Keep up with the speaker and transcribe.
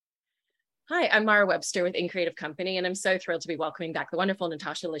Hi, I'm Mara Webster with In Creative Company, and I'm so thrilled to be welcoming back the wonderful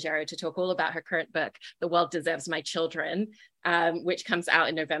Natasha Leggero to talk all about her current book, The World Deserves My Children, which comes out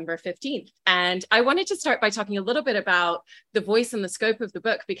in November 15th. And I wanted to start by talking a little bit about the voice and the scope of the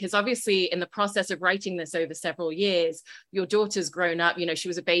book, because obviously in the process of writing this over several years, your daughter's grown up. She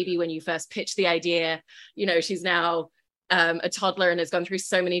was a baby when you first pitched the idea. She's now a toddler and has gone through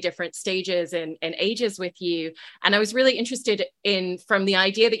so many different stages and ages with you. And I was really interested in, from the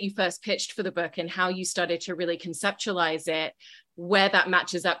idea that you first pitched for the book and how you started to really conceptualize it, where that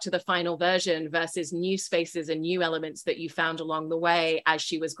matches up to the final version versus new spaces and new elements that you found along the way as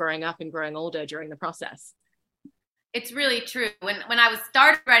she was growing up and growing older during the process. It's really true. When I was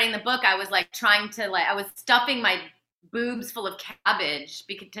started writing the book, I was I was stuffing my boobs full of cabbage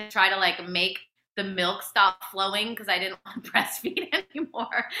to try to make the milk stop flowing because I didn't want to breastfeed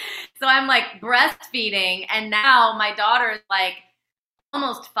anymore. So I'm breastfeeding, and now my daughter is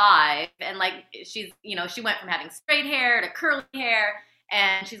almost 5, and she went from having straight hair to curly hair,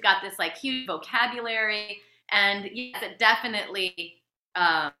 and she's got this huge vocabulary. And yes, it definitely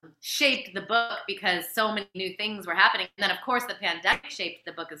shaped the book because so many new things were happening. And then of course the pandemic shaped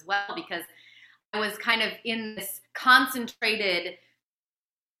the book as well, because I was kind of in this concentrated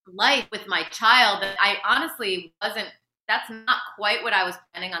life with my child that I honestly that's not quite what I was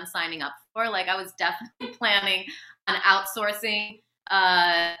planning on signing up for. I was definitely planning on outsourcing,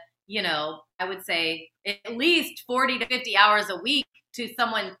 I would say at least 40 to 50 hours a week to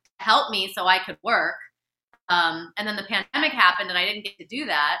someone to help me so I could work. And then the pandemic happened and I didn't get to do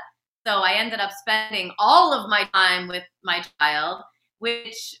that. So I ended up spending all of my time with my child,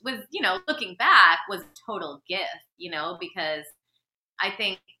 which was, looking back, was a total gift, because I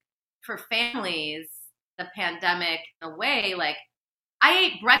think for families, the pandemic, in a way, I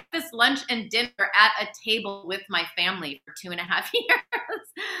ate breakfast, lunch, and dinner at a table with my family for 2.5 years.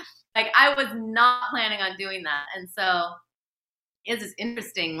 I was not planning on doing that. And so it's just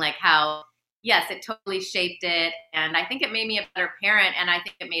interesting, how, yes, it totally shaped it. And I think it made me a better parent. And I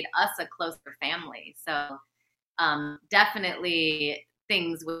think it made us a closer family. So definitely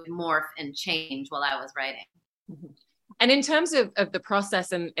things would morph and change while I was writing. Mm-hmm. And in terms of the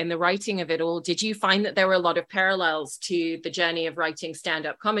process and the writing of it all, did you find that there were a lot of parallels to the journey of writing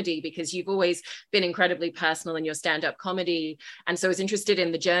stand-up comedy? Because you've always been incredibly personal in your stand-up comedy. And so I was interested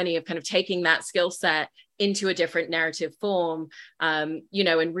in the journey of kind of taking that skill set into a different narrative form, and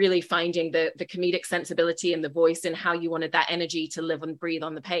really finding the comedic sensibility and the voice and how you wanted that energy to live and breathe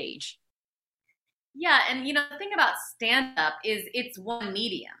on the page. Yeah. And, the thing about stand-up is it's one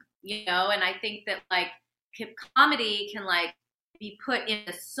medium, and I think that comedy can be put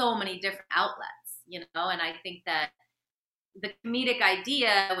into so many different outlets, and I think that the comedic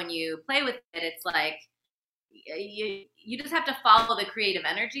idea, when you play with it, it's you just have to follow the creative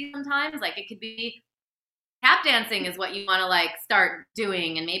energy sometimes. It could be tap dancing is what you want to start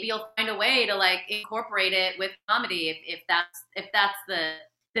doing, and maybe you'll find a way to incorporate it with comedy if that's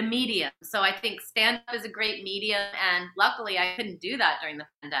the medium. So I think stand-up is a great medium, and luckily I couldn't do that during the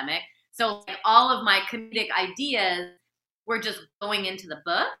pandemic. So all of my comedic ideas were just going into the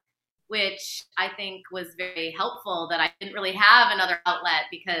book, which I think was very helpful, that I didn't really have another outlet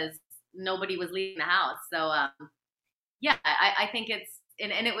because nobody was leaving the house. So yeah, I think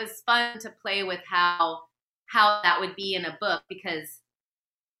and it was fun to play with how that would be in a book, because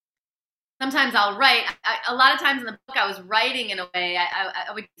sometimes I'll write, a lot of times in the book I was writing in a way,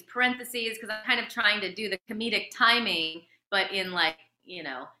 I would use parentheses because I'm kind of trying to do the comedic timing, but in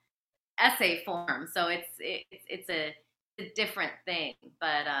essay form. So it's a different thing,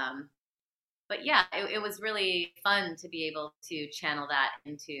 but yeah, it was really fun to be able to channel that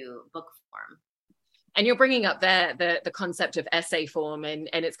into book form. And you're bringing up there the concept of essay form, and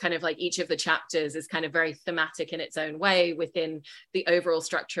it's kind of each of the chapters is kind of very thematic in its own way within the overall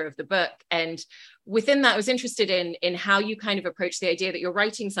structure of the book. And within that, I was interested in how you kind of approach the idea that you're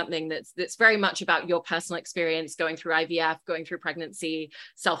writing something that's very much about your personal experience going through IVF, going through pregnancy,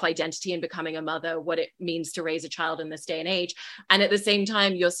 self-identity and becoming a mother, what it means to raise a child in this day and age. And at the same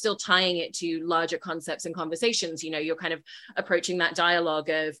time, you're still tying it to larger concepts and conversations. You're kind of approaching that dialogue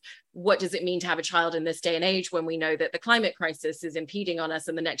of, what does it mean to have a child in this day and age when we know that the climate crisis is impeding on us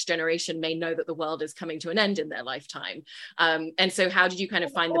and the next generation may know that the world is coming to an end in their lifetime? And so how did you kind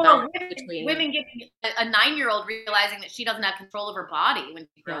of find the balance between women getting a 9-year-old realizing that she doesn't have control of her body when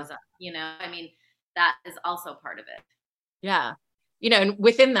she grows up, that is also part of it. Yeah. And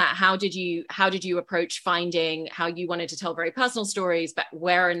within that, how did you approach finding how you wanted to tell very personal stories, but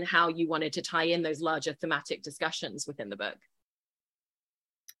where and how you wanted to tie in those larger thematic discussions within the book?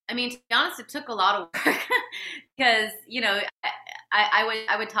 I mean, to be honest, it took a lot of work because,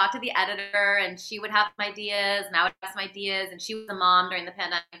 I would talk to the editor, and she would have some ideas, and I would have some ideas. And she was a mom during the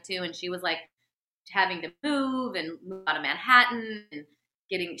pandemic too, and she was like having to move out of Manhattan and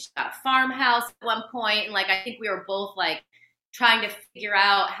she got a farmhouse at one point. And like, I think we were both like trying to figure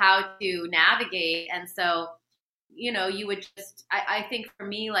out how to navigate. And so, you know, you would just, I think for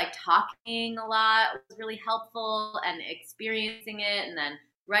me, like talking a lot was really helpful, and experiencing it, and then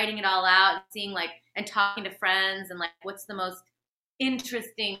writing it all out, and seeing like, and talking to friends, and like, what's the most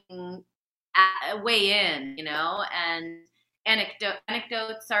interesting way in, you know, and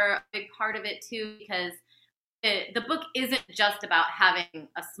anecdotes are a big part of it too, because the book isn't just about having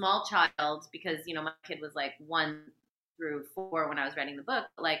a small child, because, you know, my kid was like 1 through 4 when I was writing the book.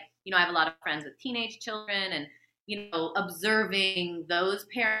 But like, you know, I have a lot of friends with teenage children, and, you know, observing those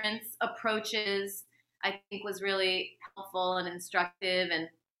parents' approaches, I think was really helpful and instructive. And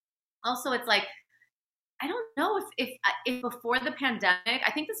also it's like, I don't know if before the pandemic,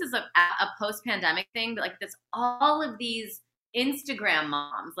 I think this is a post-pandemic thing, but like this, all of these Instagram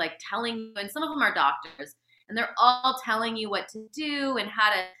moms like telling you, and some of them are doctors, and they're all telling you what to do and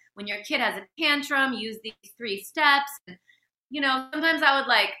how to, when your kid has a tantrum, use these 3 steps. And, you know, sometimes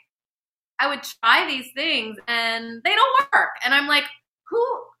I would try these things and they don't work. And I'm like, who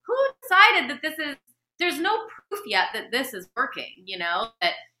decided that there's no proof yet that this is working, you know,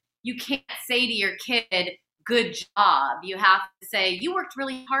 that you can't say to your kid, good job. You have to say, you worked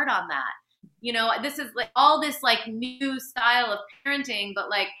really hard on that. You know, this is like all this like new style of parenting, but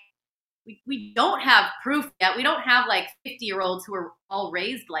like we don't have proof yet. We don't have like 50-year-olds who are all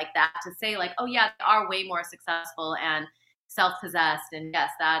raised like that to say like, oh yeah, they are way more successful and self-possessed. And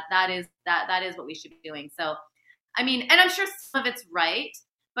yes, that is what we should be doing. So, I mean, and I'm sure some of it's right,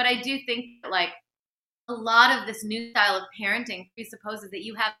 but I do think that like a lot of this new style of parenting presupposes that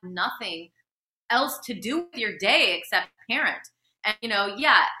you have nothing else to do with your day except parent. And, you know,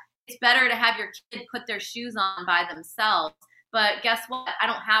 yeah, it's better to have your kid put their shoes on by themselves. But guess what? I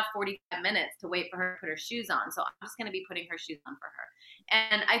don't have 45 minutes to wait for her to put her shoes on. So I'm just going to be putting her shoes on for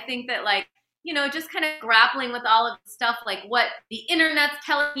her. And I think that like, you know, just kind of grappling with all of the stuff, like what the internet's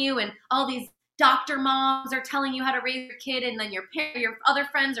telling you, and all these doctor moms are telling you how to raise your kid, and then your other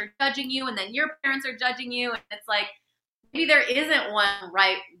friends are judging you, and then your parents are judging you. And it's like, maybe there isn't one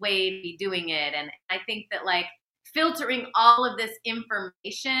right way to be doing it. And I think that like filtering all of this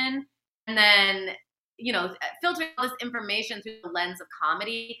information, and then, you know, filtering all this information through the lens of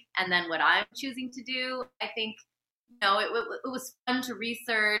comedy, and then what I'm choosing to do, I think, you know, it was fun to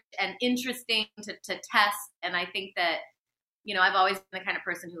research and interesting to test. And I think that, you know, I've always been the kind of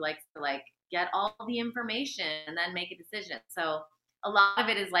person who likes to like get all the information and then make a decision. So a lot of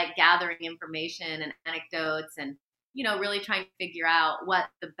it is like gathering information and anecdotes, and, you know, really trying to figure out what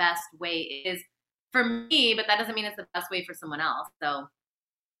the best way is for me, but that doesn't mean it's the best way for someone else. So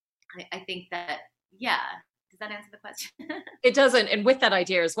I think that, yeah. Does that answer the question? It doesn't. And with that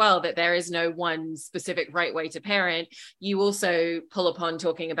idea as well, that there is no one specific right way to parent, you also pull upon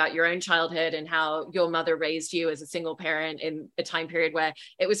talking about your own childhood and how your mother raised you as a single parent in a time period where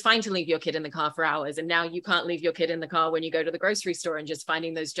it was fine to leave your kid in the car for hours. And now you can't leave your kid in the car when you go to the grocery store, and just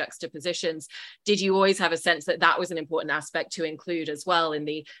finding those juxtapositions. Did you always have a sense that that was an important aspect to include as well in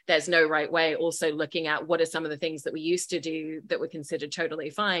the there's no right way, also looking at what are some of the things that we used to do that were considered totally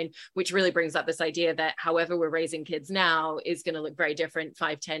fine, which really brings up this idea that however we're raising kids now is going to look very different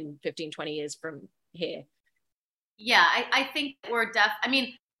 5, 10, 15, 20 years from here. Yeah, I think I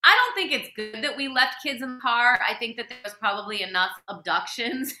mean, I don't think it's good that we left kids in the car. I think that there was probably enough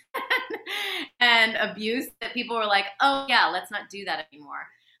abductions and abuse that people were like, oh yeah, let's not do that anymore.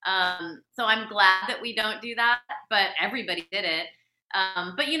 So I'm glad that we don't do that, but everybody did it.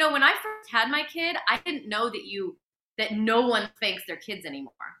 But you know, when I first had my kid, I didn't know that no one spanks their kids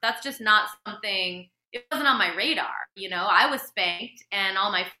anymore. That's just not something. It wasn't on my radar. You know, I was spanked and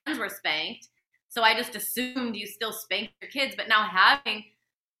all my friends were spanked. So I just assumed you still spank your kids. But now having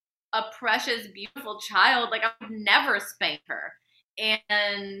a precious, beautiful child, like I would never spank her.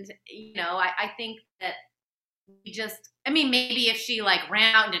 And, you know, I think that maybe if she like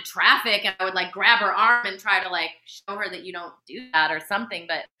ran out into traffic and I would like grab her arm and try to like show her that you don't do that or something,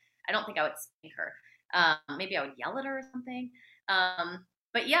 but I don't think I would spank her. Maybe I would yell at her or something.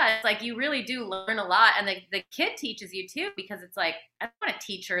 But yeah, it's like you really do learn a lot, and the kid teaches you too, because it's like, I don't want to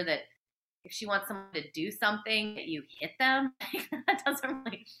teach her that if she wants someone to do something that you hit them. That doesn't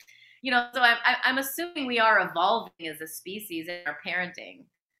really, you know. So I'm assuming we are evolving as a species in our parenting.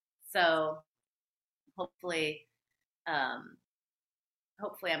 So hopefully I'm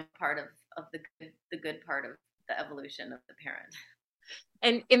part of the good part of the evolution of the parent.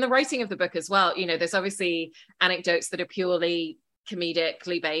 And in the writing of the book as well, you know, there's obviously anecdotes that are purely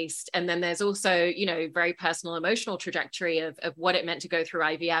comedically based, and then there's also, you know, very personal emotional trajectory of what it meant to go through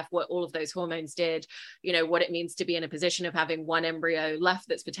IVF, what all of those hormones did, you know, what it means to be in a position of having one embryo left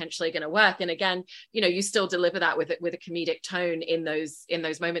that's potentially going to work. And again, you know, you still deliver that with a comedic tone in those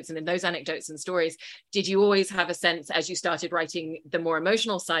moments and in those anecdotes and stories. Did you always have a sense, as you started writing the more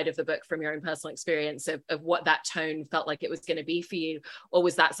emotional side of the book from your own personal experience, of what that tone felt like it was going to be for you, or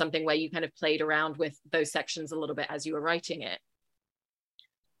was that something where you kind of played around with those sections a little bit as you were writing it?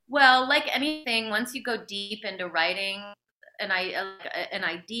 Well, like anything, once you go deep into writing an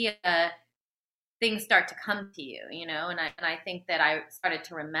idea, things start to come to you, you know, and I think that I started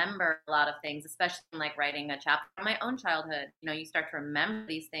to remember a lot of things, especially in like writing a chapter on my own childhood. You know, you start to remember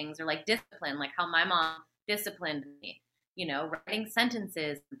these things, or like discipline, like how my mom disciplined me, you know, writing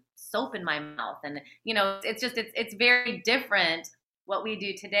sentences, soap in my mouth. And, you know, it's very different what we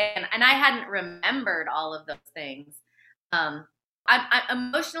do today. And I hadn't remembered all of those things. I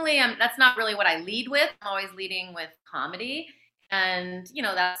emotionally, that's not really what I lead with. I'm always leading with comedy. And, you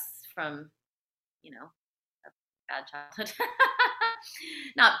know, that's from, you know, a bad childhood.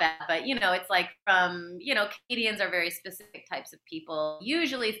 Not bad, but, you know, it's like from, you know, comedians are very specific types of people.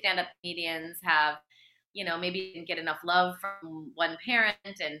 Usually stand-up comedians have, you know, maybe didn't get enough love from one parent,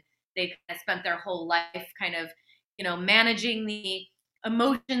 and they kind of spent their whole life kind of, you know, managing the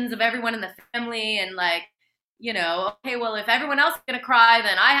emotions of everyone in the family, and like, you know, okay, well, if everyone else is going to cry,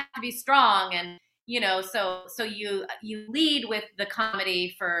 then I have to be strong. And, you know, so you lead with the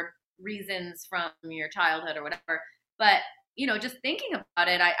comedy for reasons from your childhood or whatever. But, you know, just thinking about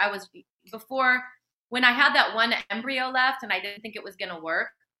it, I was, before, when I had that one embryo left and I didn't think it was going to work,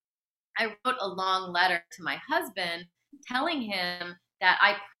 I wrote a long letter to my husband telling him that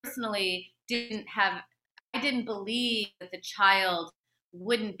I personally I didn't believe that the child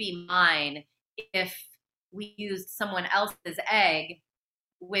wouldn't be mine if we used someone else's egg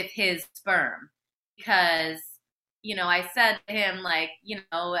with his sperm. Because, you know, I said to him, like, you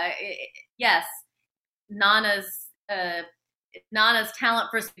know, yes, Nana's talent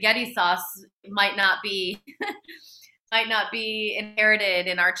for spaghetti sauce might not be inherited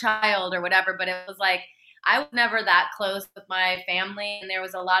in our child or whatever, but it was like, I was never that close with my family, and there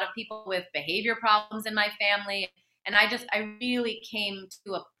was a lot of people with behavior problems in my family, and I really came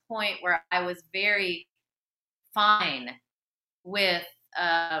to a point where I was very fine with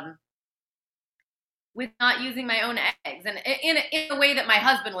not using my own eggs, and in a way that my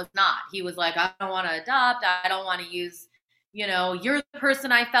husband was not. He was like, I don't want to adopt. I don't want to use, you know, you're the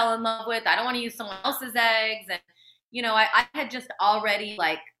person I fell in love with. I don't want to use someone else's eggs. And, you know, I had just already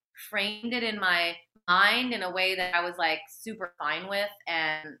like framed it in my mind in a way that I was like super fine with,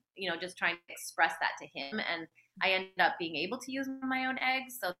 and, you know, just trying to express that to him. And I ended up being able to use my own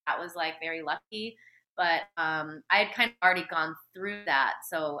eggs, so that was like very lucky. But I had kind of already gone through that.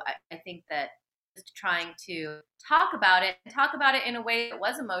 So I think that just trying to talk about it in a way that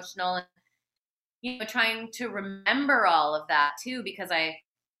was emotional, and, you know, trying to remember all of that too, because I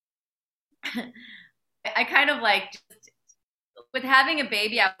kind of like, just with having a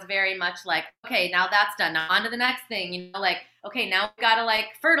baby, I was very much like, okay, now that's done. Now on to the next thing, you know, like, okay, now we've got to like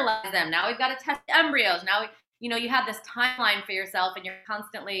fertilize them. Now we've got to test embryos. Now, you know, you have this timeline for yourself, and you're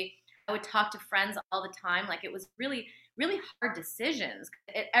constantly, I would talk to friends all the time. Like, it was really, really hard decisions.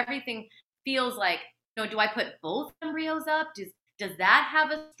 Everything feels like, you know, do I put both embryos up? Does that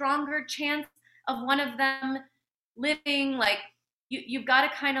have a stronger chance of one of them living? Like, you've got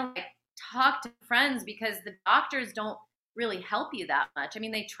to kind of like talk to friends, because the doctors don't really help you that much. I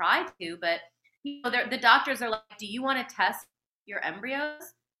mean, they try to, but, you know, the doctors are like, do you want to test your embryos?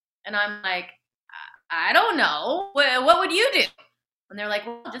 And I'm like, I don't know. What would you do? And they're like,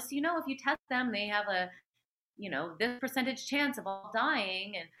 well, just so you know, if you test them, they have a, you know, this percentage chance of all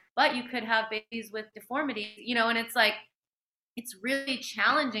dying, but you could have babies with deformities, you know. And it's like, it's really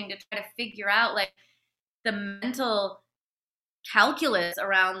challenging to try to figure out like the mental calculus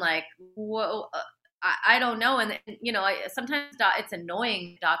around like, whoa, I don't know. And you know, sometimes it's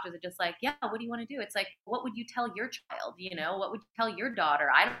annoying. Doctors are just like, yeah, what do you want to do? It's like, what would you tell your child? You know, what would you tell your daughter?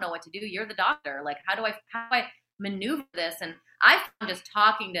 I don't know what to do. You're the doctor. Like, how do I maneuver this? And I found just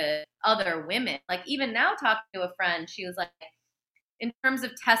talking to other women, like even now talking to a friend, she was like, in terms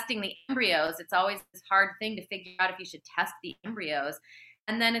of testing the embryos, it's always this hard thing to figure out if you should test the embryos.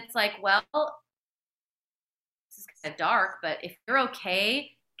 And then it's like, well, this is kind of dark, but if you're okay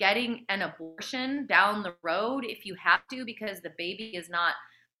getting an abortion down the road, if you have to, because the baby is not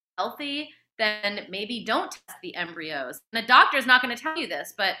healthy, then maybe don't test the embryos. And the doctor is not going to tell you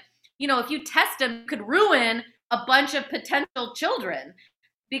this, but, you know, if you test them, you could ruin a bunch of potential children.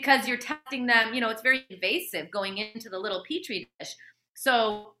 because you're testing them, it's very invasive going into the little petri dish.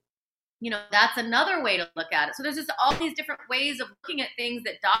 So, that's another way to look at it. So there's just all these different ways of looking at things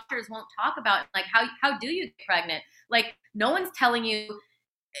that doctors won't talk about. Like how do you get pregnant? Like no one's telling you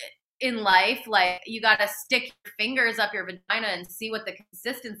in life, like you got to stick your fingers up your vagina and see what the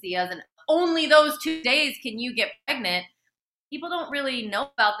consistency is. And only those 2 days can you get pregnant. People don't really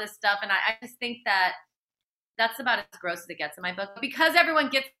know about this stuff. And I just think that that's about as gross as it gets in my book. Because everyone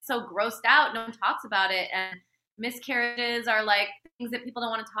gets so grossed out, no one talks about it. And miscarriages are like things that people don't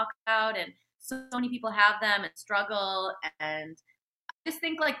want to talk about. And so many people have them and struggle. And I just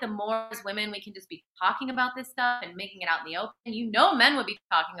think like the more as women we can just be talking about this stuff and making it out in the open. Men would be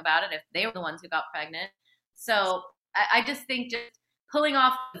talking about it if they were the ones who got pregnant. So I just think just pulling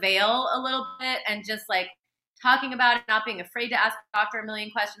off the veil a little bit and just like talking about it, not being afraid to ask the doctor a million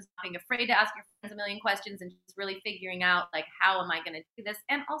questions, not being afraid to ask your friends a million questions, and just really figuring out like, how am I going to do this?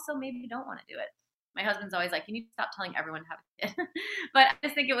 And also maybe you don't want to do it. My husband's always like, you need to stop telling everyone to have a kid. But I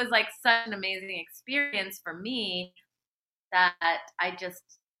just think it was like such an amazing experience for me that I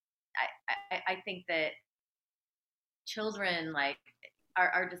think that children like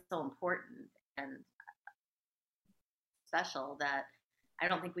are just so important and special that I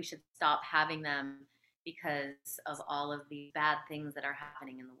don't think we should stop having them because of all of the bad things that are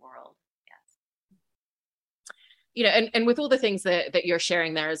happening in the world. And with all the things that you're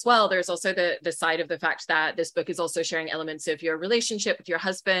sharing there as well, there's also the side of the fact that this book is also sharing elements of your relationship with your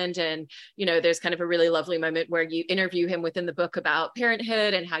husband. And, there's kind of a really lovely moment where you interview him within the book about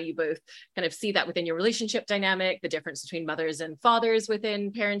parenthood and how you both kind of see that within your relationship dynamic, the difference between mothers and fathers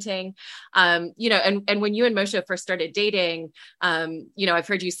within parenting. And when you and Moshe first started dating, I've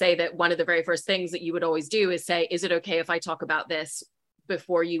heard you say that one of the very first things that you would always do is say, is it okay if I talk about this,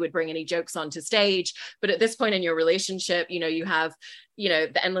 before you would bring any jokes onto stage? But at this point in your relationship, you have,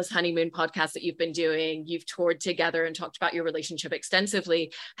 the Endless Honeymoon podcast that you've been doing, you've toured together and talked about your relationship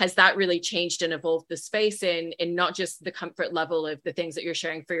extensively. Has that really changed and evolved the space in not just the comfort level of the things that you're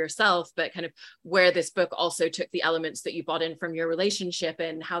sharing for yourself, but kind of where this book also took the elements that you brought in from your relationship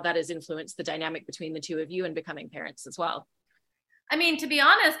and how that has influenced the dynamic between the two of you and becoming parents as well? I mean, to be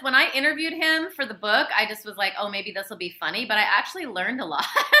honest, when I interviewed him for the book, I just was like, oh, maybe this will be funny. But I actually learned a lot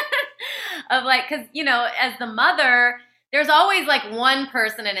of like, because, as the mother, there's always like one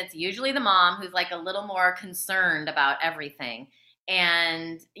person, and it's usually the mom, who's like a little more concerned about everything.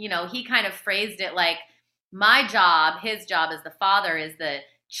 And, he kind of phrased it like, my job, his job as the father, is the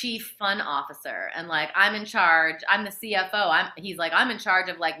chief fun officer, and like I'm in charge, I'm the CFO. He's like, I'm in charge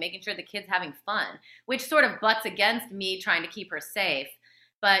of like making sure the kid's having fun, which sort of butts against me trying to keep her safe.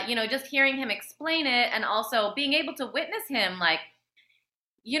 But just hearing him explain it, and also being able to witness him, like,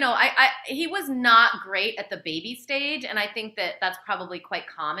 he was not great at the baby stage, and I think that that's probably quite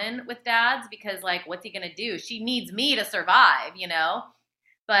common with dads, because like, what's he gonna do? She needs me to survive,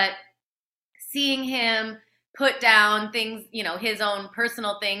 But seeing him put down things, his own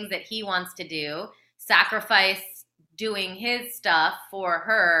personal things that he wants to do, sacrifice doing his stuff for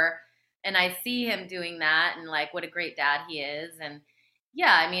her. And I see him doing that, and like, what a great dad he is. And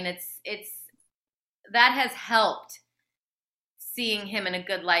yeah, I mean, it's that has helped seeing him in a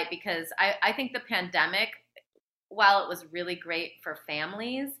good light, because I think the pandemic, while it was really great for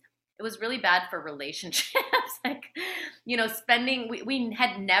families, it was really bad for relationships. Like, we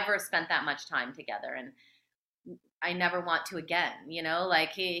had never spent that much time together, and I never want to again,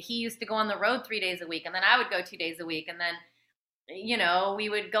 like he used to go on the road 3 days a week, and then I would go 2 days a week. And then, we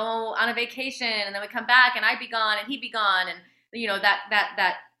would go on a vacation, and then we'd come back, and I'd be gone and he'd be gone. And,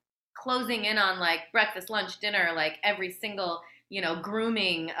 that closing in on like breakfast, lunch, dinner, like every single,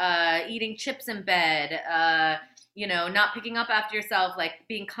 grooming, eating chips in bed, not picking up after yourself, like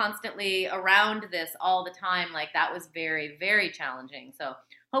being constantly around this all the time. Like that was very, very challenging. So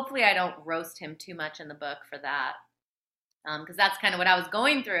hopefully I don't roast him too much in the book for that. Because that's kind of what I was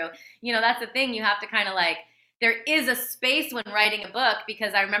going through. That's the thing. You have to kind of like, there is a space when writing a book,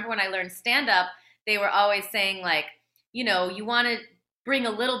 because I remember when I learned stand-up, they were always saying like, you want to bring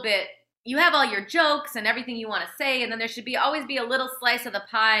a little bit, you have all your jokes and everything you want to say, and then there should always be a little slice of the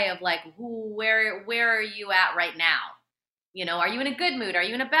pie of like, where are you at right now? Are you in a good mood? Are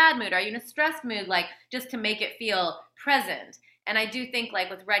you in a bad mood? Are you in a stressed mood? Like, just to make it feel present. And I do think like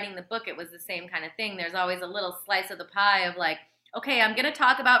with writing the book, it was the same kind of thing. There's always a little slice of the pie of like, okay, I'm going to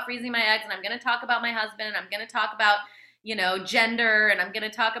talk about freezing my eggs, and I'm going to talk about my husband, and I'm going to talk about, gender, and I'm going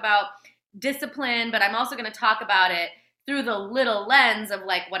to talk about discipline, but I'm also going to talk about it through the little lens of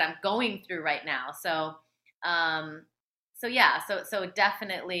like what I'm going through right now. So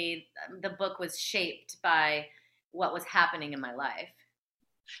definitely the book was shaped by what was happening in my life.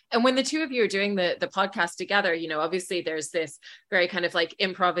 And when the two of you are doing the podcast together, you know, obviously there's this very kind of like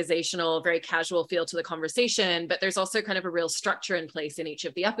improvisational, very casual feel to the conversation, but there's also kind of a real structure in place in each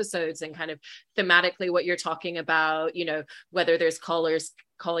of the episodes and kind of thematically what you're talking about, you know, whether there's callers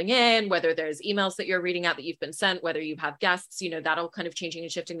calling in, whether there's emails that you're reading out that you've been sent, whether you have guests, you know, that'll kind of changing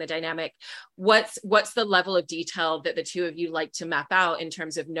and shifting the dynamic. What's the level of detail that the two of you like to map out in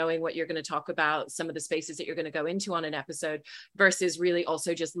terms of knowing what you're going to talk about, some of the spaces that you're going to go into on an episode, versus really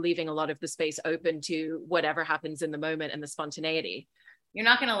also just leaving a lot of the space open to whatever happens in the moment and the spontaneity? You're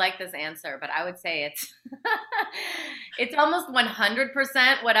not going to like this answer, but I would say it's it's almost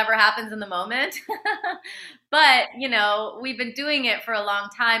 100% whatever happens in the moment. But, you know, we've been doing it for a long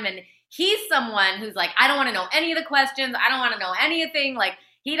time, and he's someone who's like, I don't want to know any of the questions. I don't want to know anything. Like,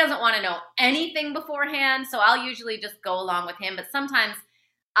 he doesn't want to know anything beforehand. So I'll usually just go along with him. But sometimes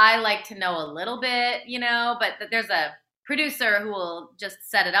I like to know a little bit, you know, but there's a producer who will just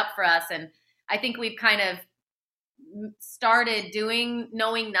set it up for us. And I think we've kind of started doing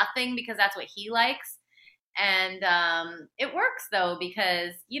knowing nothing because that's what he likes. And it works though,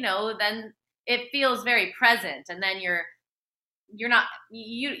 because, you know, then it feels very present, and then you're not,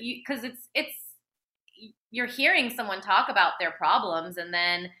 because it's you're hearing someone talk about their problems, and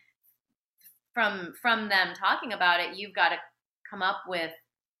then from them talking about it, you've got to come up with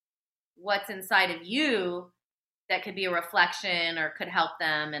what's inside of you that could be a reflection or could help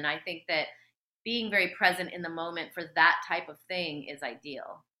them. And I think that being very present in the moment for that type of thing is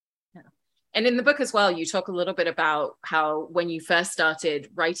ideal. Yeah. And in the book as well, you talk a little bit about how when you first started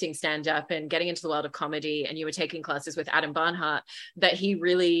writing stand-up and getting into the world of comedy, and you were taking classes with Adam Barnhart, that he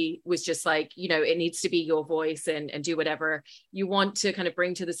really was just like, you know, it needs to be your voice, and do whatever you want to kind of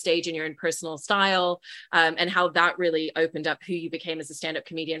bring to the stage in your own personal style, and how that really opened up who you became as a stand-up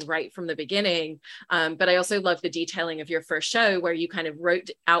comedian right from the beginning. But I also love the detailing of your first show, where you kind of wrote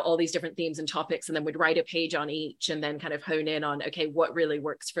out all these different themes and topics, and then would write a page on each, and then kind of hone in on, okay, what really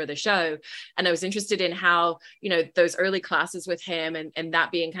works for the show. And I was interested in how, you know, those early classes with him, and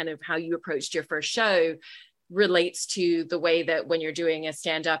that being kind of how you approached your first show, relates to the way that when you're doing a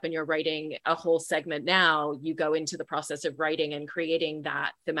stand-up and you're writing a whole segment now, you go into the process of writing and creating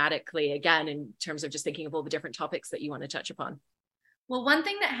that thematically again, in terms of just thinking of all the different topics that you want to touch upon. Well, one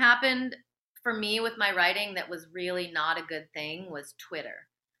thing that happened for me with my writing that was really not a good thing was Twitter.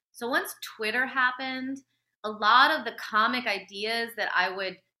 So once Twitter happened, a lot of the comic ideas that I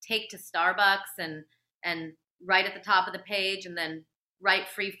would take to Starbucks and write at the top of the page, and then write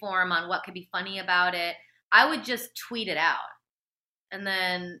free form on what could be funny about it, I would just tweet it out and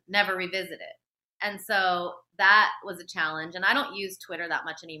then never revisit it. And so that was a challenge. And I don't use Twitter that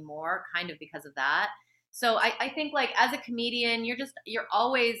much anymore, kind of because of that. So I think, like, as a comedian, you're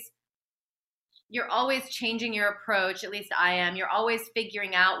always changing your approach. At least I am. You're always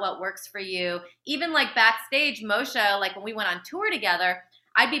figuring out what works for you. Even like backstage, Moshe, like when we went on tour together,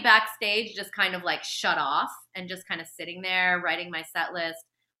 I'd be backstage just kind of like shut off and just kind of sitting there writing my set list.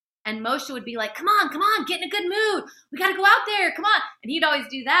 And Moshe would be like, come on, get in a good mood. We got to go out there. Come on. And he'd always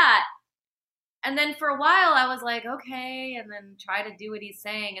do that. And then for a while I was like, okay, and then try to do what he's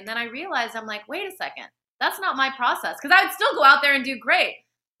saying. And then I realized, I'm like, wait a second, that's not my process. Because I would still go out there and do great.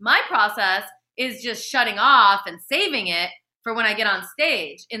 My process is just shutting off and saving it for when I get on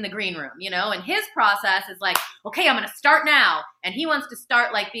stage in the green room, you know. And his process is like, okay, I'm going to start now. And he wants to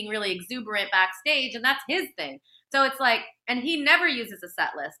start like being really exuberant backstage, and that's his thing. So it's like, and he never uses a set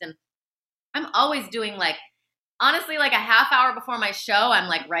list. And I'm always doing, like, honestly, like a half hour before my show, I'm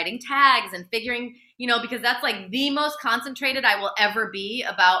like writing tags and figuring, you know, because that's like the most concentrated I will ever be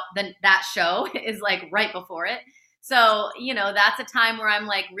about that show is like right before it. So, you know, that's a time where I'm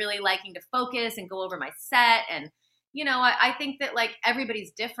like really liking to focus and go over my set. And, you know, I think that like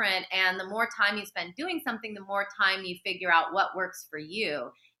everybody's different, and the more time you spend doing something, the more time you figure out what works for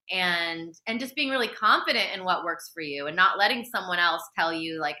you, and just being really confident in what works for you, and not letting someone else tell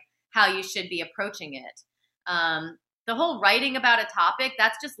you like how you should be approaching it. The whole writing about a topic,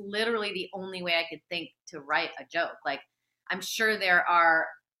 that's just literally the only way I could think to write a joke. Like, I'm sure there are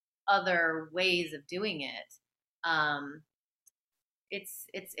other ways of doing it.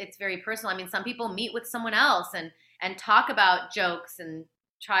 It's very personal. I mean, some people meet with someone else and talk about jokes and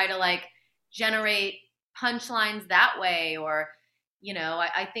try to like generate punchlines that way. Or, you know,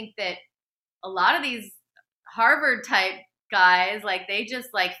 I think that a lot of these Harvard type guys, like, they just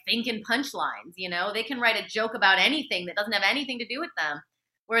like think in punchlines, you know, they can write a joke about anything that doesn't have anything to do with them.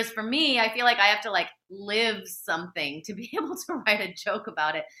 Whereas for me, I feel like I have to like live something to be able to write a joke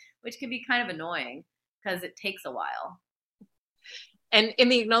about it, which can be kind of annoying because it takes a while. And in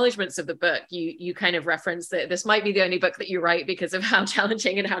the acknowledgements of the book, you kind of reference that this might be the only book that you write because of how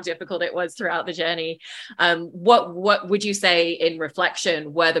challenging and how difficult it was throughout the journey. What would you say in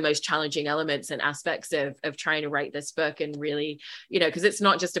reflection were the most challenging elements and aspects of trying to write this book? And really, because it's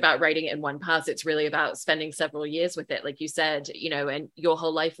not just about writing it in one pass, it's really about spending several years with it, like you said, and your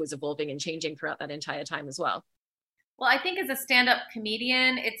whole life was evolving and changing throughout that entire time as well. Well, I think as a stand-up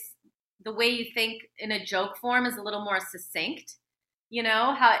comedian, it's the way you think in a joke form is a little more succinct,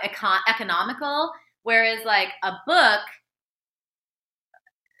 how economical, whereas like a book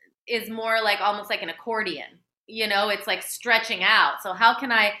is more like almost like an accordion, it's like stretching out. So how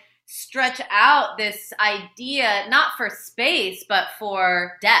can I stretch out this idea, not for space, but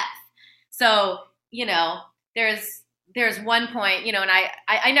for depth? So, there's one point, and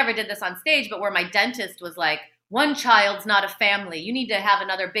I never did this on stage, but where my dentist was like, one child's not a family. You need to have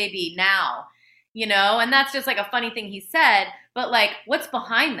another baby now, and that's just like a funny thing he said, but like, what's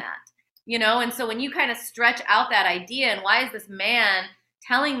behind that, And so when you kind of stretch out that idea, and why is this man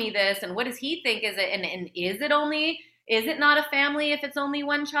telling me this, and what does he think is it, and is it not a family if it's only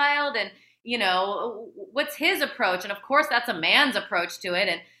one child, and, what's his approach? And of course, that's a man's approach to it.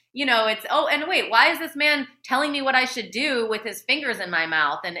 And, it's, oh, and wait, why is this man telling me what I should do with his fingers in my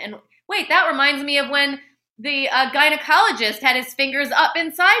mouth? And wait, that reminds me of when the gynecologist had his fingers up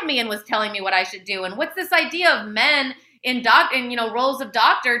inside me and was telling me what I should do. And what's this idea of men in roles of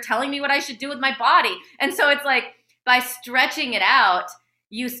doctor telling me what I should do with my body? And so it's like, by stretching it out,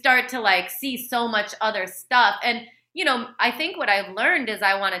 you start to like see so much other stuff. And, I think what I've learned is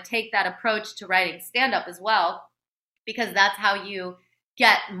I want to take that approach to writing stand-up as well, because that's how you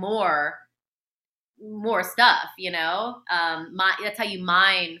get more stuff, that's how you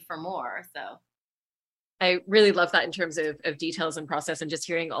mine for more. So I really love that in terms of details and process, and just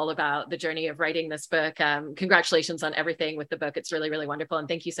hearing all about the journey of writing this book. Congratulations on everything with the book. It's really, really wonderful. And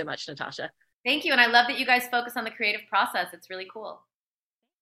thank you so much, Natasha. Thank you. And I love that you guys focus on the creative process. It's really cool.